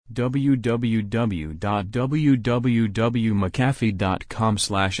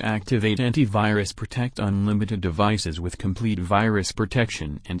www.mcafee.com/activate antivirus. Protect unlimited devices with complete virus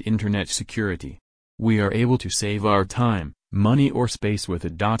protection and internet security. We are able to save our time, money or space with a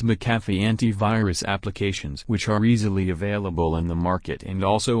 .mcafee antivirus applications which are easily available in the market and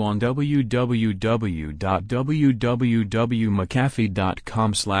also on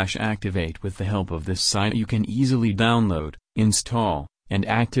www.mcafee.com/activate. With the help of this site you can easily download, install, and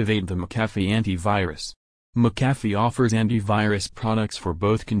activate the McAfee antivirus. McAfee offers antivirus products for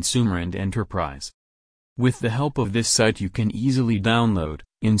both consumer and enterprise. With the help of this site you can easily download,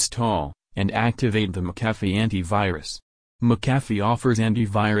 install, and activate the McAfee antivirus. McAfee offers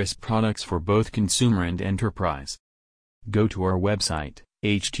antivirus products for both consumer and enterprise. Go to our website,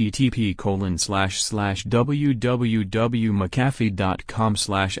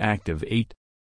 http://www.mcafee.com/activate.